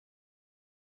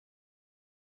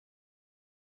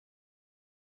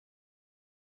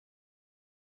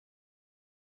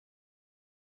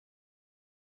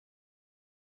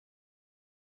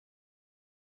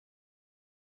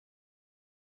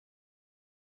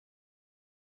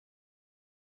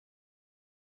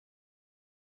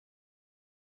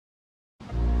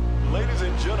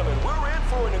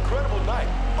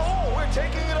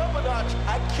taking it up a notch.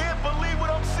 I can't believe what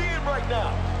I'm seeing right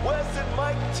now. Wes and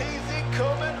Mike TZ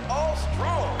coming all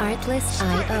strong. Artlist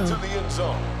Straight IO. into the end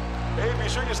zone. Hey, be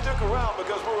sure you stick around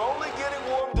because we're only getting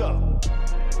warmed up.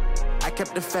 I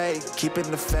kept the faith, keeping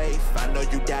the faith. I know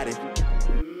you got it.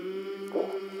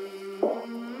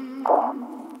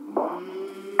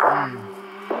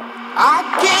 I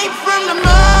came from the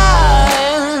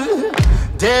mud.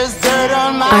 There's dirt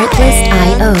on my Artlist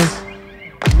IO.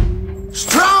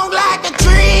 Strong like a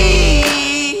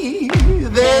tree.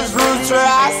 There's roots where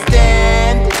I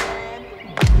stand.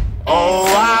 Oh,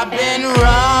 I've been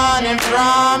running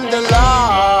from the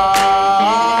law.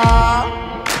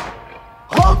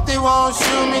 Hope they won't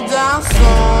shoot me down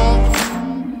soon.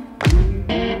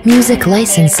 Music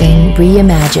licensing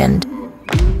reimagined.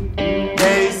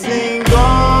 They sing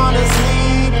on a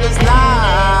sleepless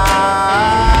night.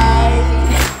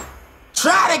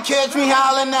 Try to catch me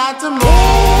howling at the moon.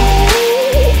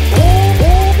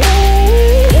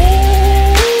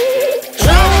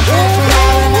 Try to catch me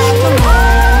howling at the moon.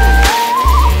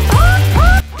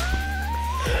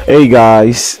 Hey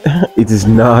guys, it is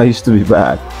nice to be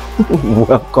back.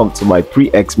 Welcome to my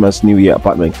pre-Xmas New Year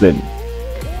apartment cleaning.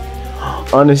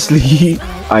 Honestly,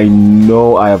 I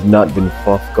know I have not been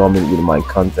forthcoming with my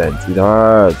content. It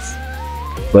hurts.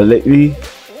 But lately,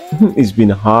 it's been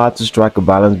hard to strike a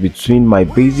balance between my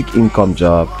basic income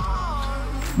job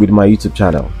with my YouTube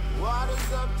channel.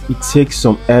 It takes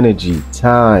some energy,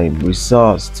 time,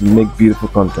 resource to make beautiful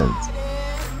content.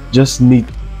 Just need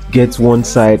to get one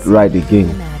side right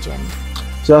again,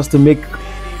 so as to make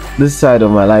this side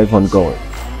of my life ongoing.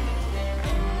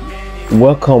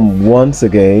 Welcome once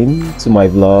again to my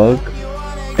vlog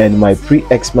and my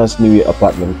pre-Xmas New Year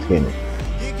apartment cleaning.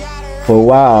 For a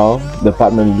while, the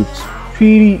apartment looked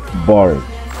pretty boring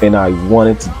and I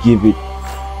wanted to give it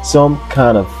some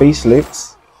kind of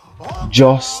facelift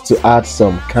just to add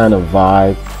some kind of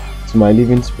vibe to my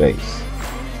living space.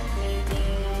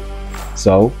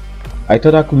 So I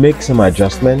thought I could make some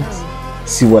adjustments,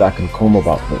 see what I can come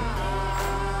about with.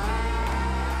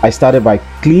 I started by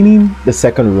cleaning the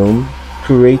second room,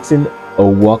 creating a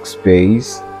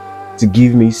workspace to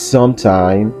give me some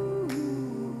time,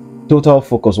 total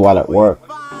focus while at work.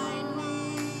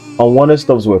 Unwanted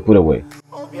stuffs were put away.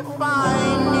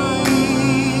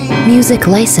 Music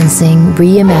licensing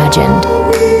reimagined.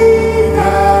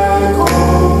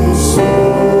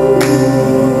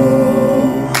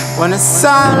 When the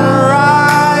sunrise,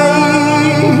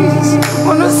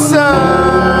 when the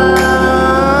sun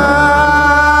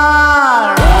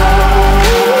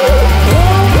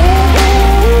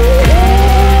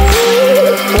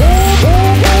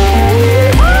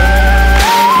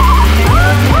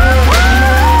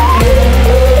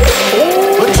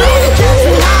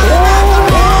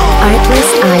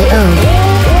Artlist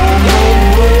IO.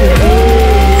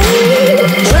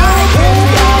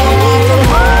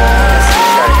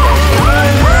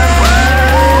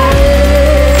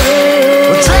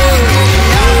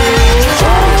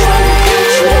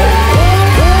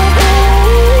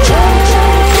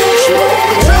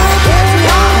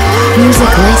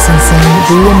 Music licensing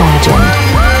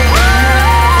reimagined.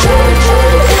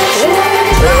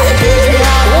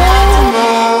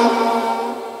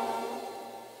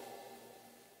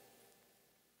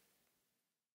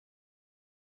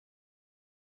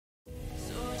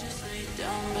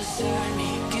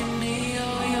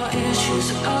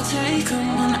 I'll take them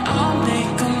and I'll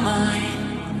make them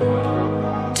mine.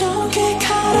 Don't get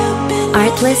caught up in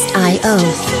Artlist IO.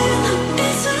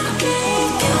 it's okay.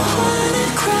 You wanna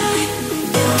cry.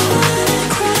 You wanna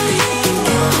cry.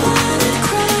 You wanna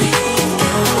cry. You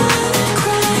wanna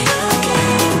cry.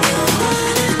 You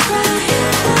wanna cry.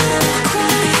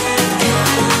 You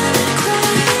wanna cry.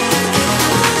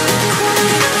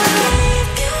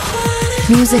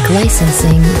 Music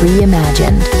licensing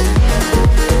reimagined.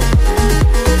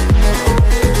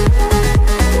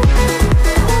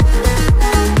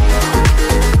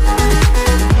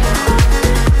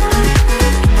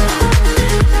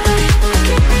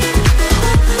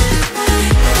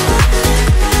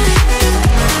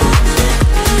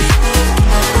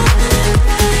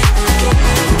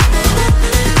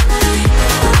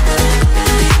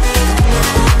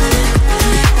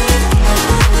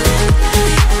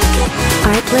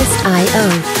 Artlist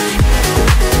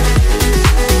IO.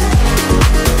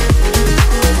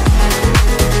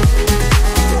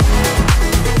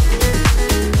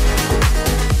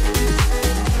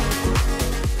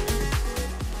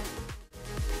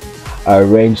 I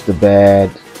arranged the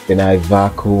bed, then I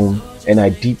vacuumed and I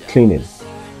deep cleaning.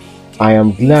 I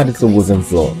am glad it wasn't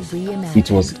flawed.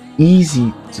 It was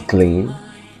easy to clean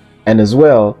and as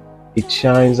well it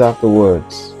shines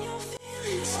afterwards.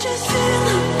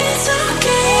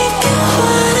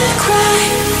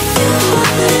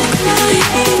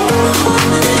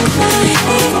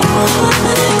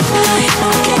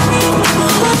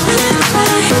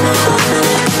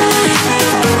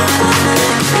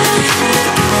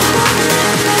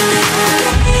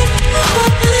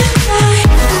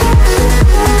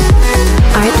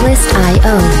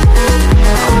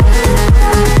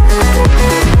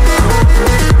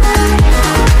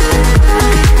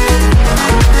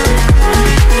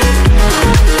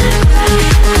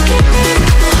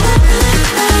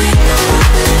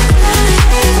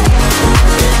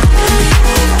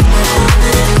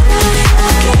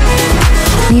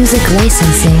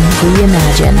 licensing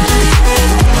reimagined.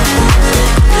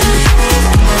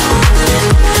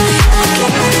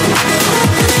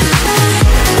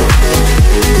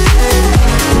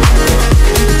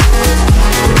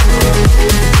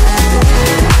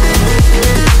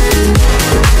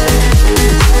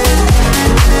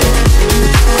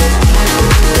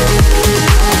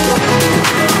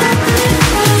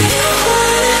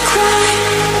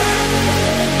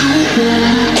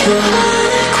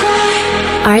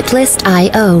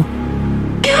 Artlist.io.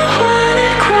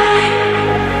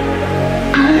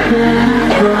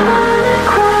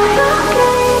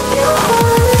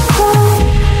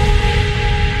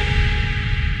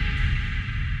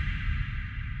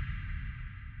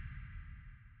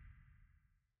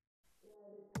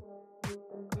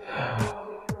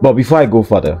 But before I go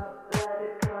further,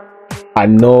 I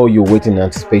know you're waiting in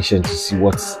anticipation to see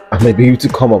what I may be able to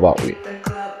come about with.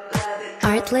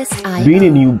 Artlist.io. Being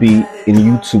a newbie in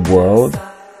YouTube world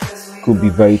could be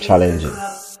very challenging.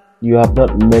 You have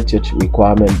not met your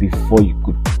requirement before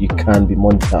you can be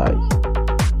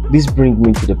monetized. This brings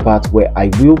me to the part where I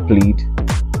will plead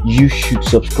you should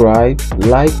subscribe,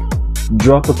 like,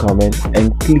 drop a comment,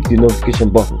 and click the notification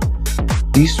button.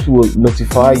 This will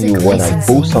notify you when I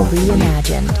post something.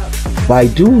 By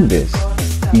doing this,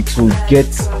 it will get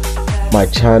my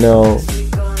channel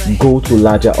go to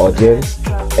larger audience,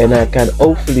 and I can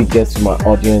hopefully get to my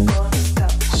audience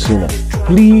sooner.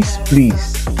 Please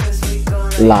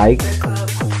like,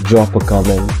 drop a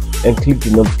comment, and click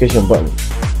the notification button.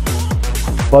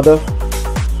 Further,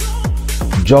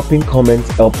 dropping comments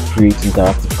helps create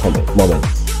interactive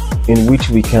moments in which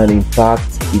we can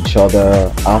impact each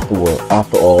other afterward.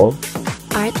 After all,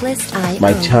 Artlist.io.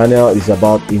 my channel is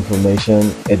about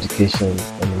information, education,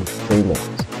 and entertainment.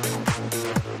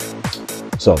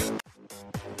 So,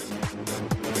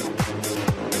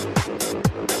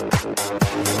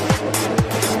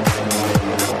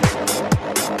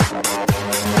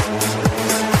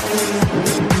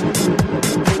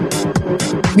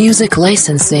 Music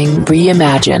licensing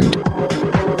reimagined.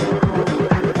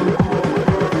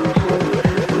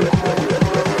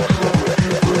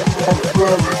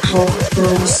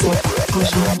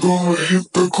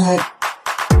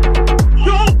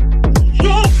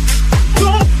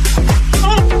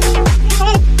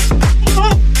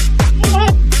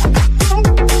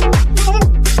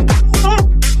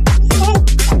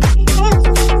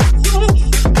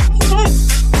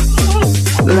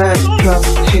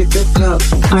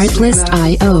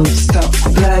 Artlist.io. Stop,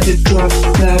 let it drop,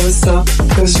 never stop,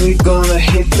 cause we gonna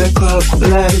hit the club.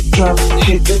 Let it drop,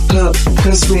 hit the club,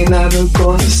 cause we never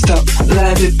gonna stop.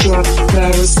 Let it drop,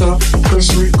 never stop,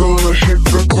 cause we gonna hit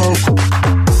the club.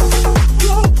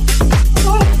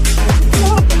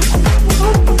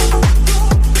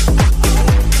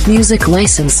 Music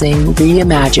licensing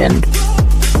reimagined.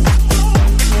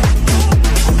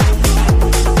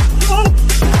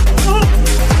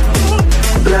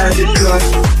 Let it drop.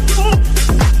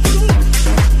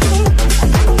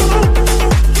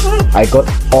 I got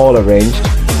all arranged,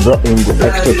 brought in the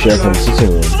extra chair from the sitting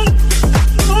room.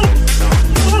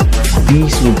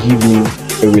 These will give me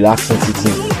a relaxing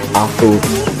sitting after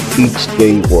each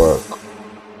day work.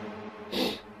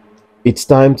 It's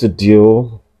time to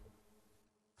deal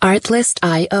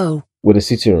Artlist.io. with the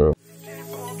sitting room.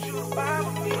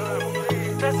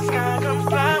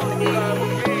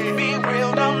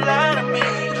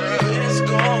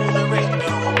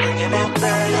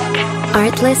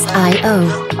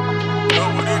 Artlist.io.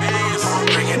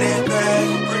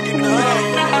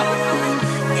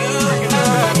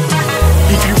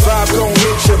 If you vibe, gon'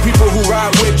 hit ya. People who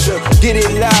ride with ya, get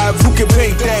it live. Who can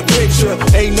paint that picture?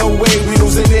 Ain't no way we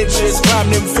losing inches. Climb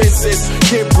them fences,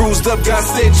 get bruised up, got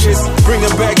stitches. Bring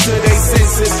them back to their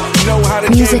senses. Know how to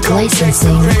Music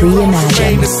licensing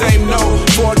reimagined. The same no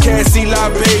forecast, Eli,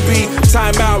 baby.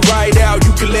 Time out, ride out.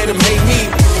 You can let them hate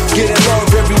me. Get along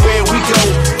everywhere we go.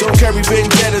 Don't carry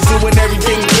vendettas, doing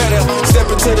everything better. Step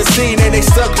into the scene and they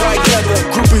stuck like leather.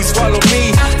 Groupies follow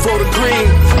me for the green.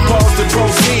 Pause to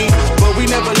proceed, but we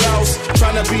never lost.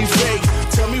 Tryna be fake.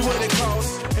 Tell me what it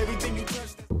costs. Everything you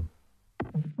touch.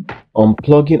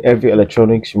 Unplugging every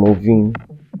electronics, removing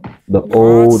the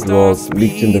old rug,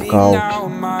 lifting the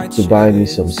couch to buy me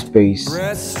some space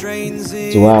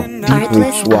to have deep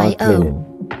ritual cleaning.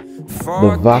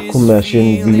 The vacuum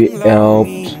machine really helped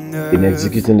in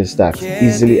executing the stacks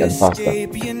easily and faster,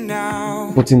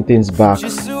 putting things back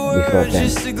before them.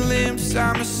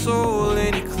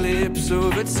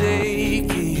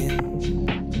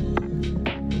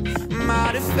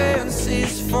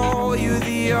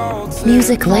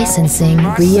 Music licensing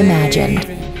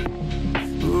reimagined.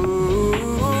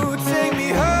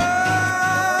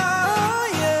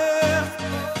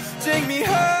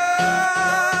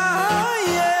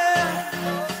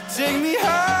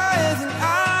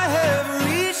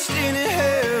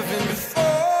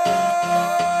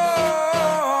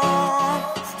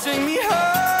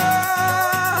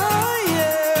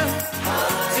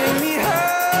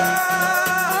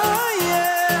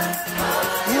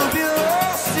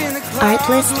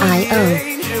 Artlist.io.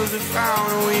 Angels have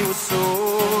found we were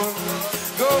soaring,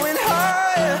 going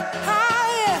higher,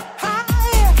 higher,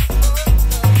 higher.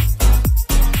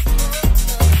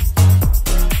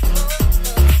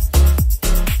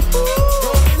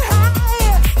 Going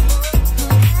higher.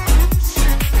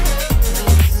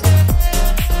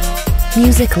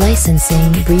 Music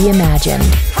licensing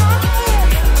reimagined.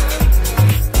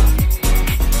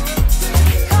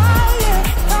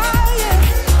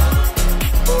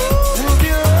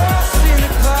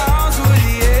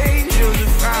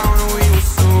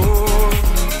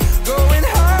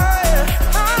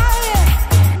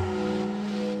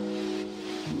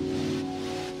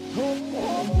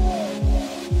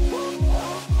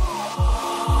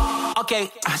 Okay,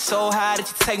 I'm so high that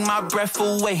you take my breath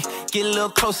away. Get a little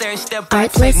closer every step I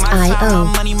take. My time, Artlist.io.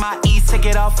 my money, my ease. Take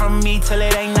it all from me till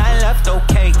it ain't nothing left,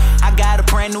 okay. I got a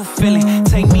brand new feeling.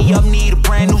 Take me up, need a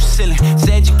brand new ceiling.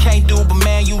 Said you can't do, but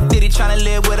man, you did it. Tryna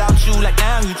live without you, like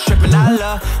damn, you tripping. I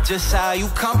love just how you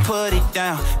come put it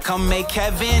down. Come make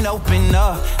heaven open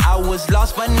up. I was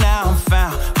lost, but now I'm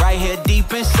found. Right here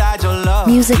deep inside your love.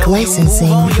 Music Know you licensing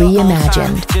move on your own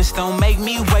time. reimagined. Just don't make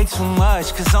me wait too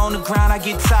much, cause on the ground I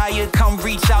get tired. Come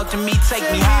reach out to me, take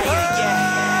me higher, yeah.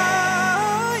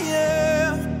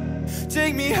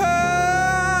 Take me higher.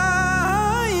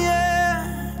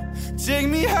 Take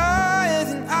me higher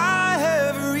than I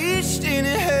have reached in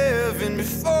heaven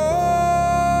before.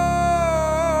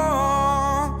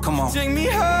 Come on. Take me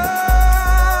higher.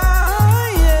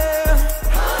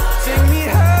 Take me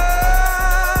higher.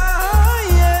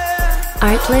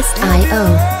 Artlist.io.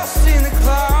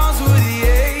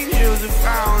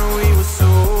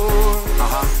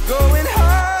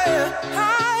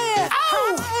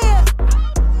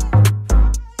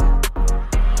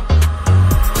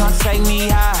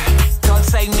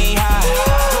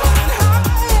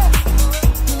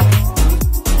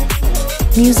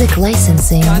 Music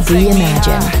licensing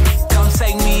reimagined. Come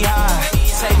take me high,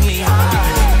 take me high.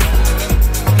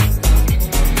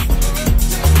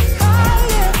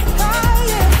 Higher,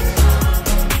 higher.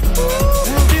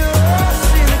 We'll be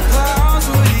lost in the clouds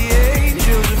where the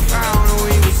angels have found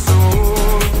we were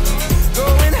soaring,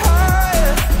 going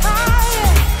higher,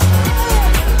 higher.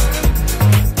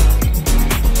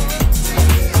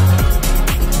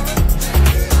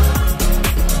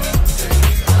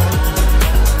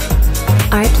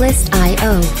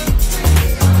 Artlist.io.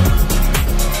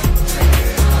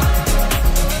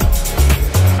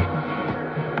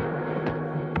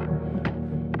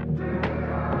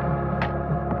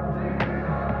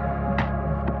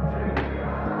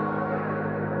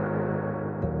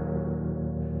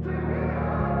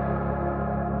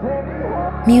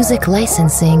 Music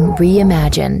licensing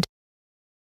reimagined.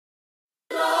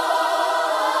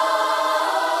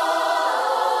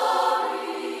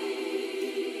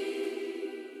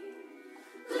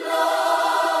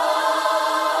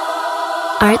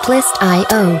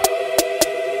 Artlist.io.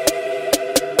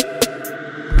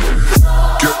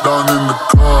 Get down in the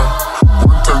car,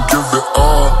 one time give it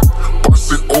all,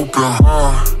 bust it open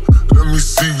hard, let me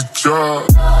see you drop.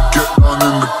 Get down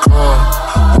in the car,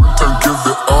 one time give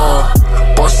it all,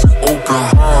 bust it open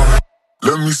hard,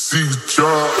 let me see you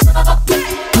drop.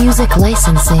 Music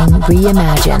licensing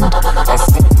reimagined. I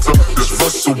fucked up this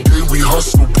Russell, baby, we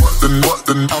hustle, but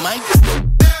then oh my.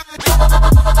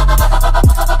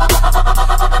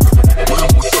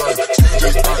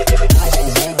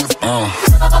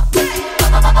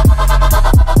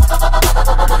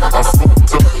 I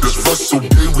fucked up this Russell,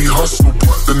 baby, we hustle,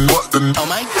 but then oh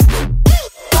my.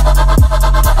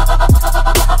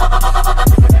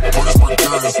 Notice my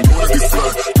guys, know that they fly,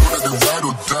 know that they ride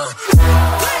or die.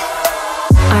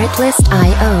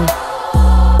 Artlist.io.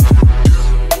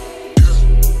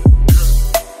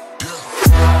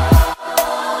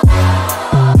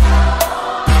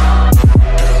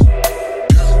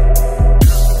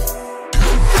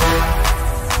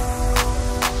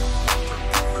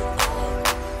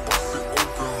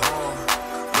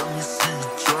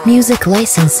 Music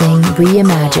licensing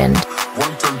reimagined.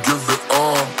 One time give it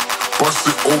all, bust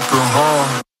it open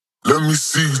hard, let me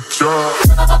see you drop.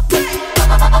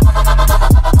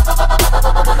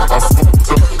 I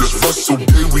fucked up this Russell,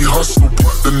 baby, we hustle,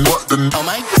 but then oh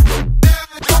my.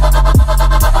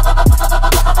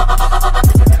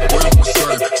 Wait one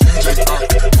side, TJ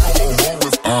roll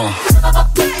with I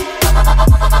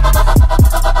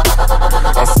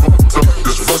fucked up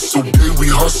this Russell, baby, we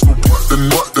hustle, but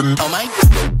then oh my.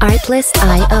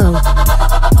 Artlist.io.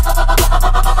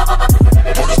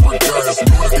 Notice my guys,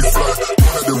 know that they fly, know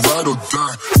that they ride or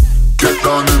die. Get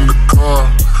down in the car,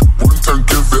 one time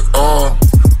give it all,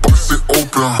 bust it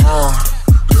open hard,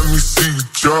 let me see you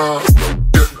drop.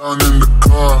 Get Down in the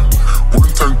car, one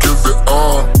time give it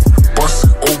all, bust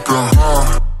it open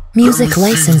hard. Music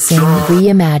licensing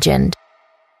reimagined.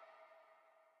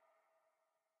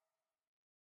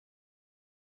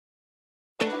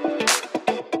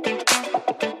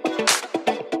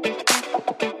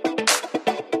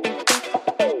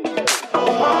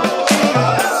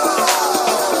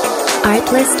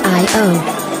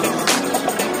 Artlist.io.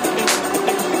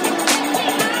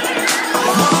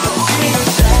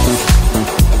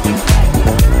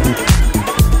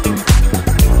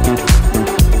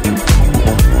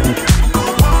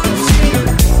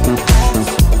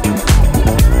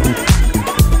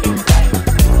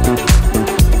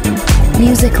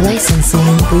 Music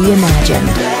licensing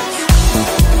reimagined.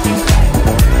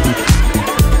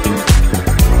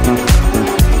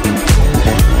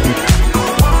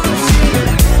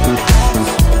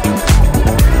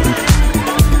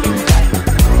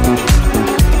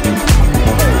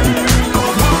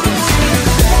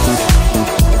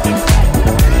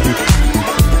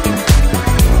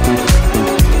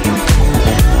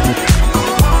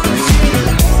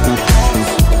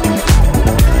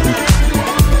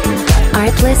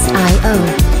 Artlist.io.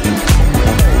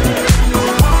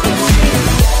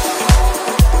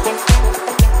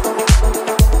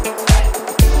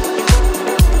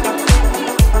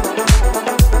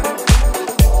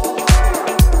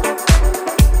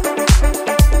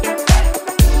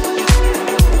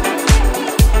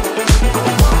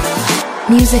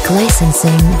 Music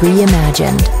licensing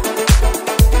reimagined.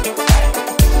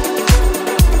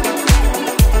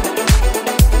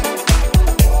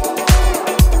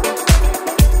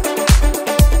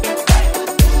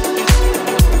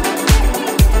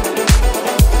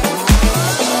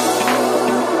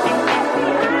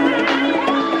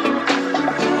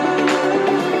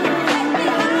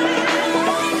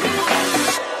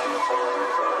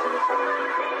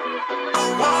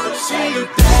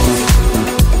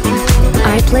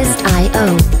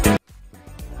 Artlist.io.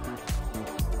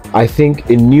 I think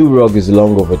a new rug is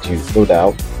long overdue, no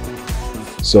doubt.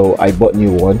 So I bought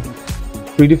new one,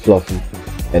 pretty fluffy,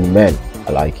 and man,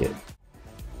 I like it.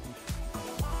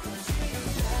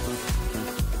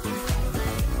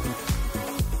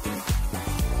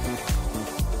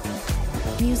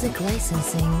 Music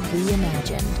licensing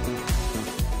reimagined.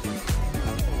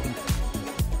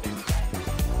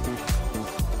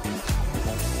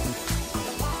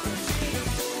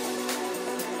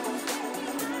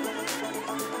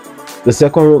 The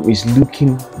second room is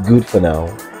looking good for now.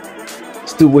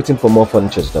 Still waiting for more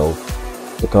furniture though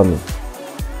to come in.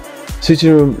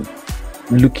 Sitting room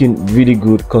looking really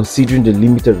good considering the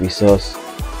limited resource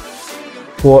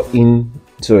pour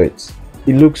into it.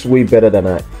 It looks way better than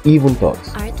I even thought.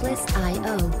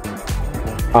 Artlist.io.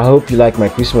 I hope you like my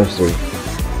Christmas tree.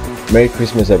 Merry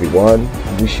Christmas everyone.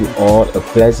 Wish you all a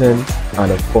pleasant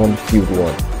and a fun-filled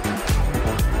one.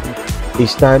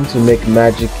 It's time to make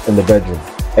magic in the bedroom.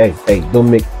 Hey,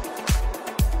 don't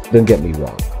get me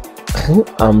wrong.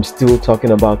 I'm still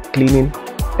talking about cleaning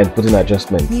and putting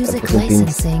adjustments Music and putting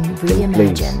licensing things in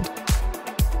place.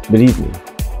 reimagined. Believe me,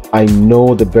 I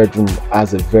know the bedroom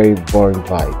has a very boring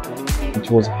vibe.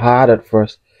 It was hard at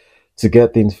first to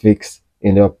get things fixed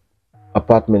in the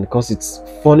apartment because it's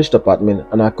a furnished apartment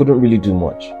and I couldn't really do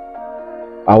much.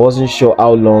 I wasn't sure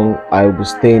how long I would be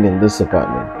staying in this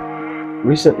apartment.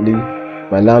 Recently,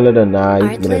 my landlord and I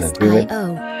made an agreement,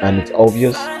 and it's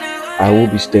obvious I will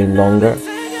be staying longer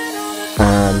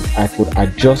and I could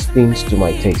adjust things to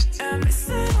my taste.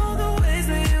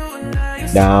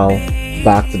 Now,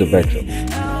 back to the bedroom.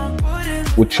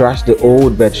 We trashed the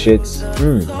old bed sheets.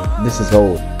 This is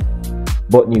old.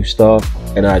 Bought new stuff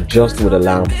and I adjusted with a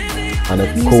lamp and a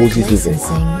cozy duvet.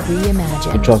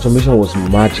 The transformation was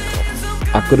magical.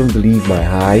 I couldn't believe my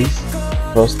eyes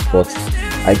first, but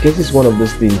I guess it's one of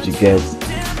those things you get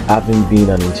having been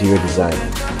an interior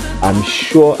designer. I'm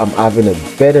sure I'm having a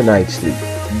better night's sleep.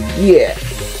 Yeah!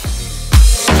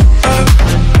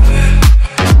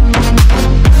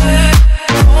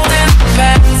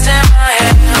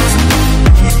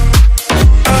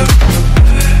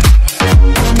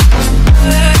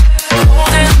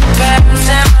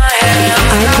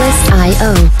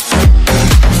 Artlist.io.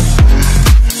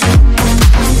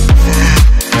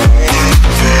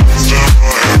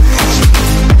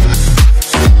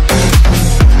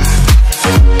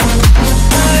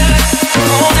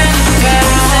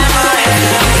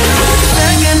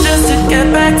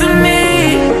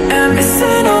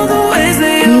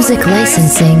 Music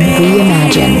licensing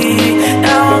reimagined.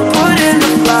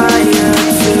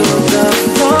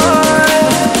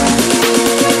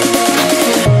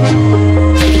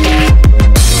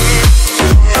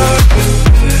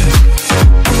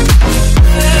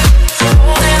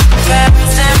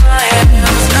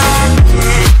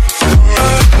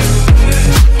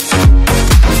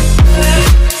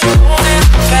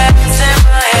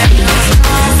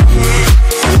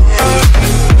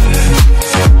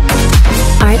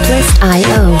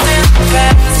 Artlist.io.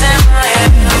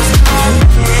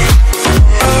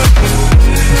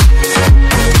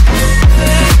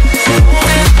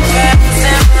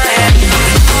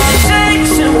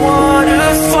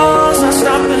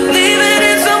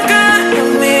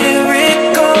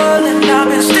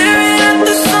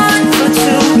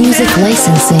 Music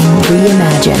licensing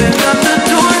reimagined.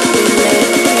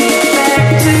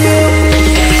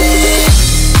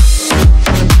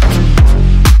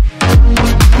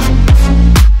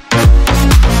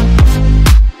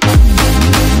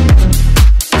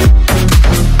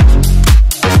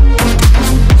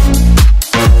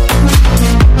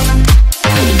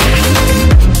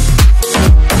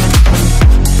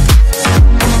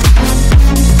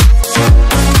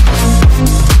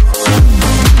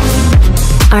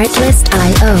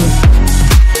 Artlist.io.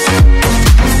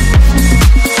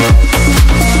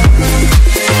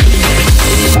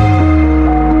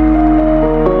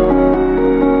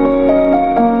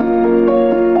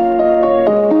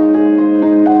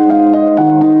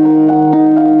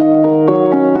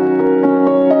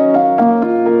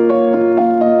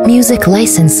 Music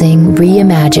licensing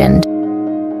reimagined.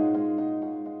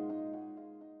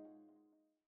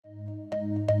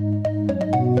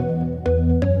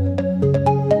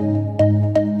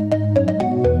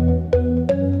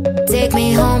 Take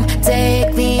me home,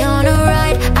 take me on a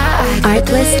ride.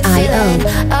 Artlist.io.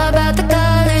 About the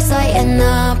colors lighting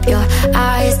up your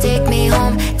eyes. Take me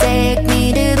home, take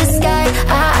me to the sky.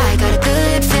 I got a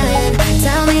good feeling.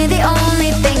 Tell me the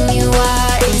only thing you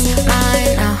are is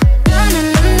mine now. Na, na,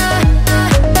 na, na,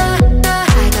 na, na.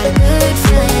 I got a good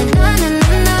feeling. Na, na,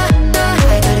 na, na,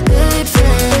 I got a good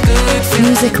feeling. Good feeling.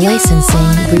 Music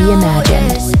licensing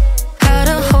reimagined.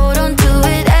 Gotta hold on to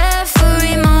it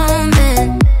every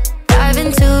moment. Dive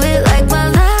into it like my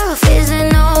love is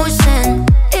an ocean.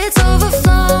 It's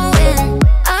overflowing.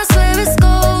 I swear it's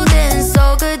golden.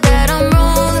 So good that I'm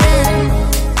rolling.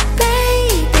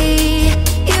 Baby,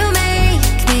 you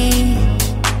make me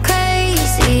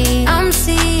crazy. I'm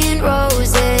seeing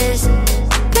roses.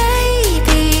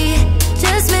 Baby,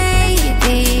 just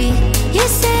maybe you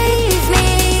save me.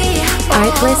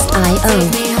 Artlist.io.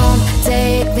 Take me home,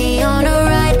 take me on a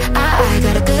ride. I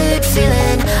got a good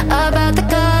feeling about the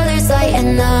colors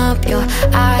lighting up your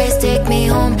eyes. Take me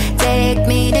home, take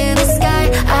me to the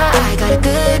sky. I got a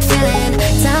good feeling.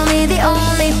 Tell me the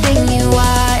only thing you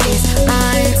are is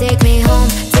mine. Take me home,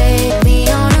 take me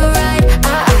on a ride.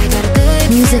 I got a good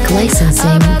Music feeling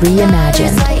licensing about the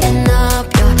reimagined. colors lighting up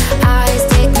your eyes.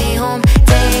 Take me home,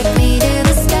 take me to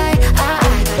the sky.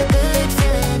 I got a good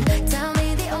feeling. Tell me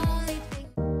the only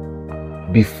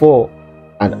thing. Before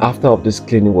and after of this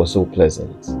cleaning was so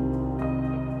pleasant.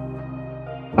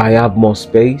 I have more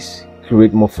space,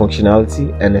 create more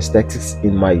functionality, and aesthetics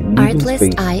in my living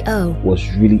space Artlist.io. was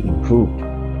really improved.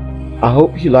 I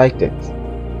hope you liked it.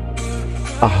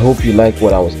 I hope you like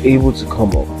what I was able to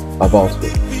come up about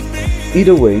with.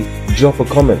 Either way, drop a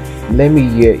comment. Let me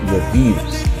hear your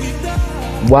views.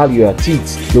 While you're at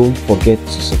it, don't forget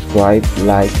to subscribe,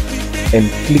 like, and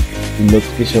click the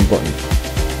notification button.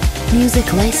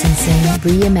 Music licensing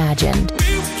reimagined.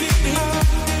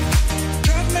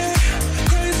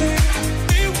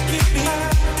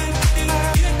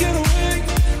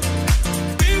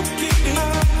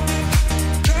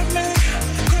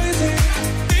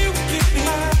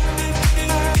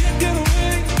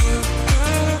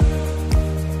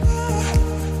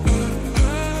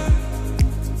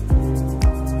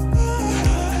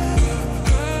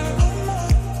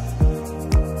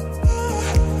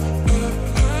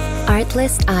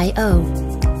 Artlist.io.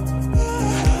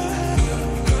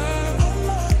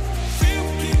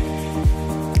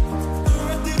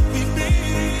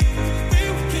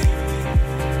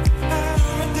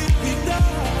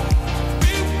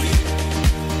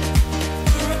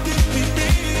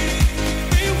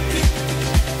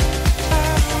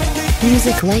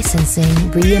 Music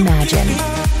licensing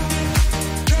reimagined.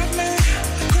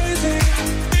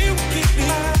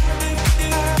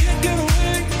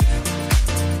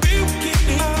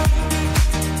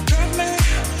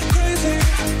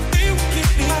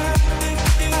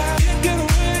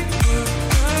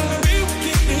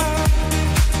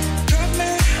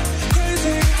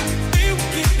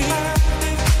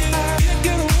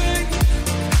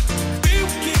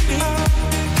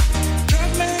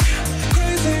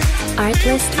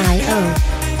 Artlist.io.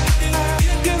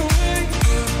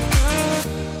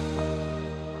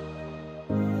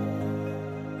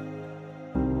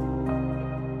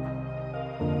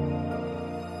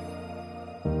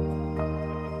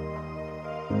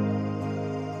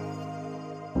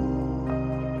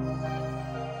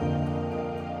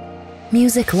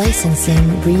 Music licensing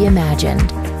reimagined.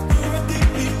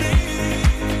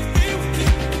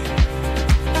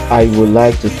 I would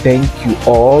like to thank you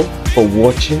all for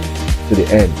watching to the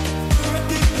end.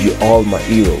 You're all my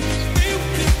heroes.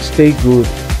 Stay good,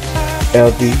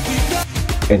 healthy,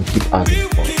 and keep having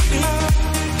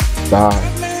fun. Bye.